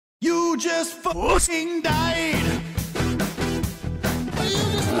You just fucking died! You just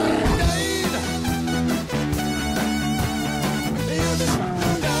fucking died! You just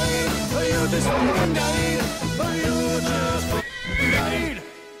fucking died! You just fucking died! You just fucking died!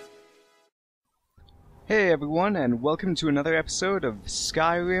 Hey everyone, and welcome to another episode of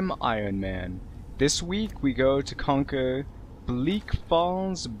Skyrim Iron Man. This week we go to conquer Bleak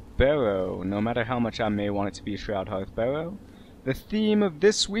Falls Barrow, no matter how much I may want it to be Shroudhearth Barrow. The theme of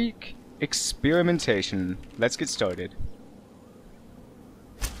this week, experimentation. Let's get started.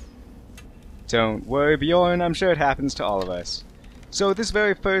 Don't worry, Bjorn, I'm sure it happens to all of us. So this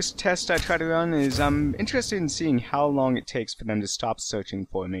very first test I try to run is I'm interested in seeing how long it takes for them to stop searching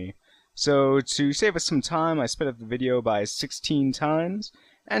for me. So to save us some time, I sped up the video by 16 times,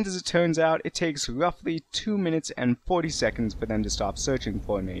 and as it turns out, it takes roughly 2 minutes and 40 seconds for them to stop searching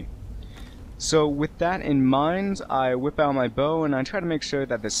for me. So with that in mind, I whip out my bow and I try to make sure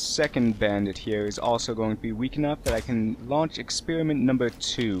that the second bandit here is also going to be weak enough that I can launch experiment number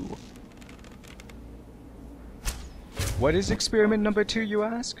 2. What is experiment number 2, you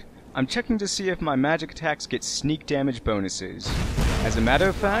ask? I'm checking to see if my magic attacks get sneak damage bonuses. As a matter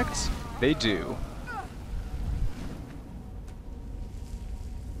of fact, they do.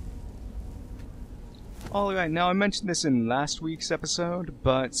 Alright, now I mentioned this in last week's episode,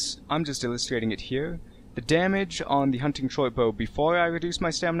 but I'm just illustrating it here. The damage on the hunting short bow before I reduce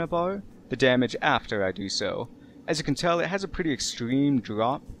my stamina bar, the damage after I do so. As you can tell, it has a pretty extreme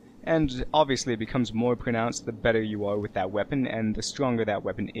drop, and obviously it becomes more pronounced the better you are with that weapon and the stronger that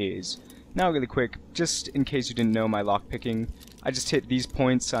weapon is. Now really quick, just in case you didn't know my lockpicking, I just hit these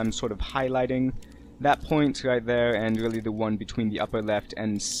points I'm sort of highlighting. That point right there, and really the one between the upper left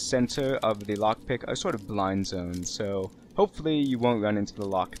and center of the lockpick, are sort of blind zones, so hopefully you won't run into the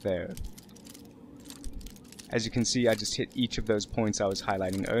lock there. As you can see, I just hit each of those points I was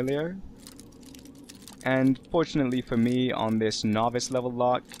highlighting earlier. And fortunately for me, on this novice level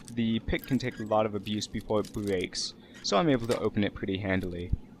lock, the pick can take a lot of abuse before it breaks, so I'm able to open it pretty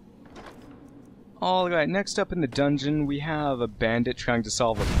handily. Alright, next up in the dungeon we have a bandit trying to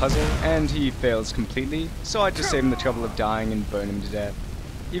solve a puzzle, and he fails completely, so I just save him the trouble of dying and burn him to death.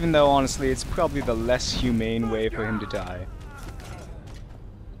 Even though, honestly, it's probably the less humane way for him to die.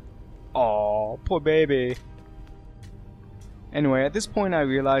 Aww, poor baby. Anyway, at this point I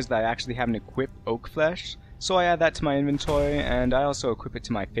realized that I actually haven't equipped oak flesh, so I add that to my inventory, and I also equip it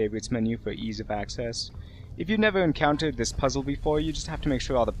to my favorites menu for ease of access. If you've never encountered this puzzle before, you just have to make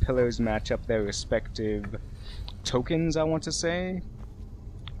sure all the pillars match up their respective tokens, I want to say?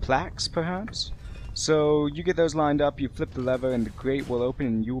 Plaques, perhaps? So you get those lined up, you flip the lever, and the grate will open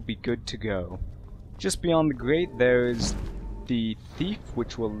and you will be good to go. Just beyond the grate there is the thief,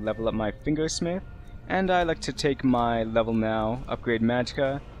 which will level up my fingersmith, and I like to take my level now, upgrade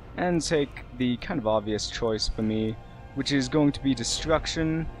magicka, and take the kind of obvious choice for me, which is going to be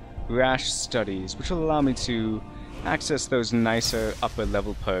destruction, rash studies, which will allow me to access those nicer upper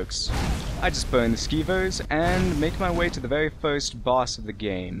level perks. I just burn the skeevers and make my way to the very first boss of the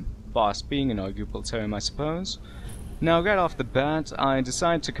game. Boss being an arguable term, I suppose. Now right off the bat, I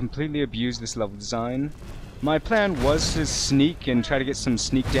decide to completely abuse this level design. My plan was to sneak and try to get some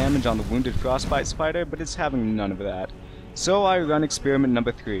sneak damage on the wounded frostbite spider, but it's having none of that. So I run experiment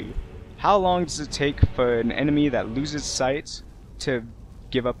number 3. How long does it take for an enemy that loses sight to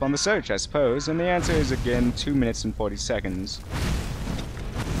give up on the search, I suppose? And the answer is again 2 minutes and 40 seconds.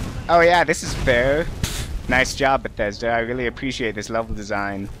 Oh yeah, this is fair. Pfft, nice job, Bethesda. I really appreciate this level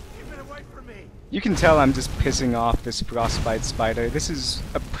design. Keep it away from me! You can tell I'm just pissing off this frostbite spider. This is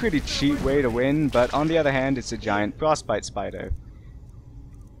a pretty cheap way to win, but on the other hand, it's a giant frostbite spider.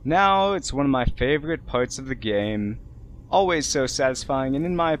 Now, it's one of my favorite parts of the game. Always so satisfying, and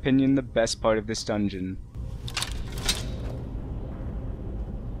in my opinion, the best part of this dungeon.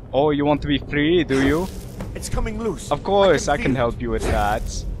 Oh, you want to be free, do you? It's coming loose. Of course, I can feel help you with that.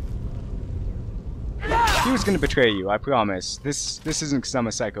 He was gonna betray you, I promise. This isn't because I'm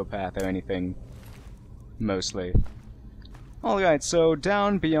a psychopath or anything. Mostly. Alright, so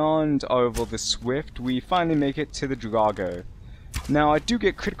down beyond Arvel the Swift, we finally make it to the Draugr. Now, I do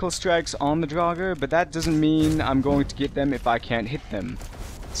get critical strikes on the Draugr, but that doesn't mean I'm going to get them if I can't hit them.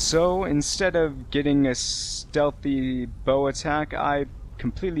 So, instead of getting a stealthy bow attack, I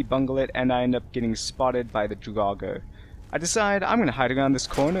completely bungle it, and I end up getting spotted by the Draugr. I decide I'm gonna hide around this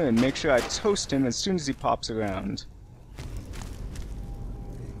corner and make sure I toast him as soon as he pops around.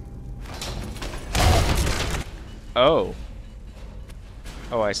 Oh.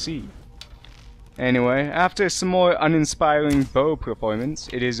 Oh, I see. Anyway, after some more uninspiring bow performance,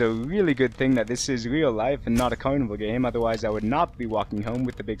 it is a really good thing that this is real life and not a carnival game, otherwise I would not be walking home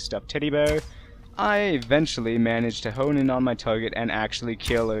with the big stuffed teddy bear. I eventually managed to hone in on my target and actually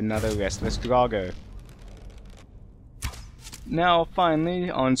kill another restless Draugr. Now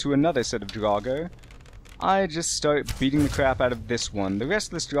finally, onto another set of Draugr. I just start beating the crap out of this one. The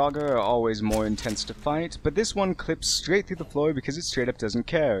restless Draugr are always more intense to fight, but this one clips straight through the floor because it straight up doesn't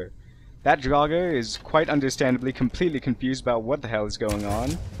care. That Draugr is quite understandably completely confused about what the hell is going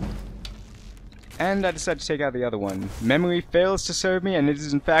on. And I decide to take out the other one. Memory fails to serve me, and it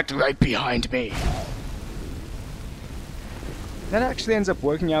is in fact right behind me. That actually ends up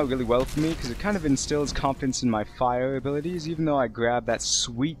working out really well for me, because it kind of instills confidence in my fire abilities, even though I grab that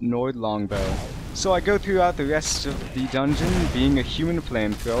sweet Nord longbow. So I go throughout the rest of the dungeon being a human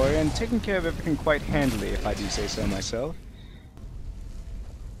flamethrower, and taking care of everything quite handily, if I do say so myself.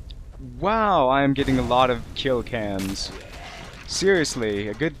 Wow, I am getting a lot of kill cams. Seriously,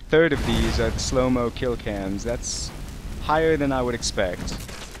 a good third of these are the slow-mo kill cams. That's higher than I would expect.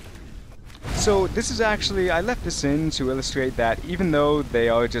 So this is actually, I left this in to illustrate that even though they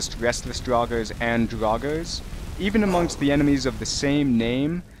are just restless Draugrs and Draugrs, even amongst the enemies of the same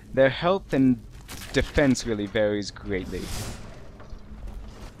name, their health and defense really varies greatly.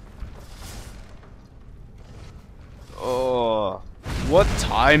 Oh, what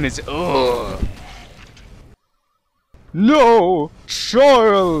time is it? Ugh. No!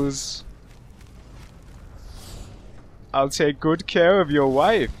 Charles! I'll take good care of your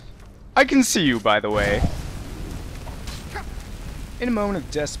wife. I can see you, by the way. In a moment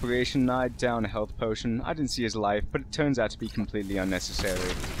of desperation, I down a health potion. I didn't see his life, but it turns out to be completely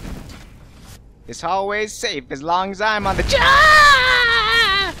unnecessary. This hallway's safe as long as I'm on the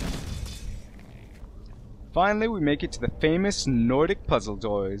job! Finally, we make it to the famous Nordic puzzle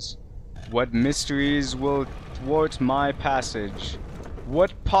doors. What mysteries will thwart my passage?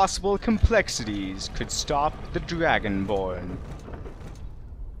 What possible complexities could stop the Dragonborn?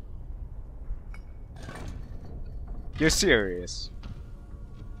 You're serious?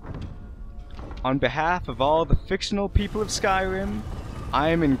 On behalf of all the fictional people of Skyrim, I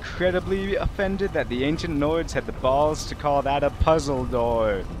am incredibly offended that the ancient Nords had the balls to call that a puzzle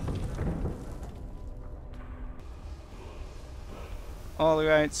door.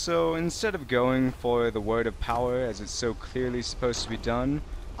 Alright, so instead of going for the word of power as it's so clearly supposed to be done,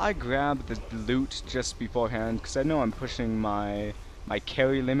 I grab the loot just beforehand because I know I'm pushing my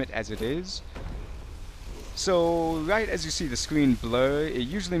carry limit as it is. So right as you see the screen blur, it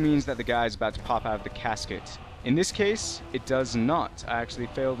usually means that the guy is about to pop out of the casket. In this case, it does not. I actually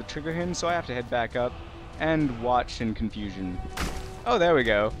failed to trigger him, so I have to head back up and watch in confusion. Oh, there we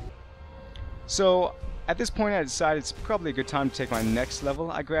go. So at this point I decided it's probably a good time to take my next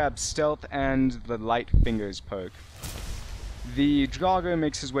level. I grab Stealth and the Light Fingers perk. The Draugr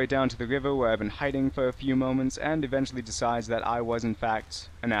makes his way down to the river where I've been hiding for a few moments and eventually decides that I was in fact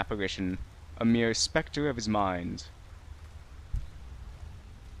an apparition, a mere specter of his mind.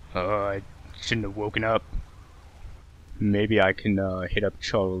 Oh, I shouldn't have woken up. Maybe I can hit up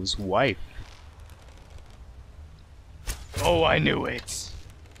Charles' wife. Oh, I knew it!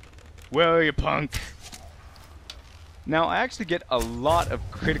 Where are you, punk? Now, I actually get a lot of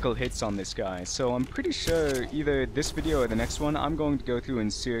critical hits on this guy, so I'm pretty sure either this video or the next one, I'm going to go through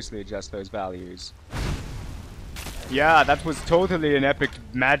and seriously adjust those values. Yeah, that was totally an epic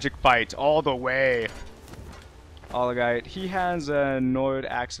magic fight, all the way. Alright, he has a Nord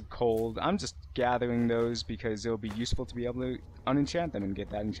Axe of Cold. I'm just gathering those because it'll be useful to be able to unenchant them and get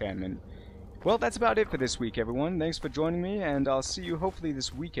that enchantment. Well, that's about it for this week, everyone. Thanks for joining me, and I'll see you hopefully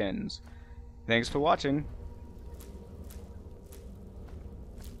this weekend. Thanks for watching.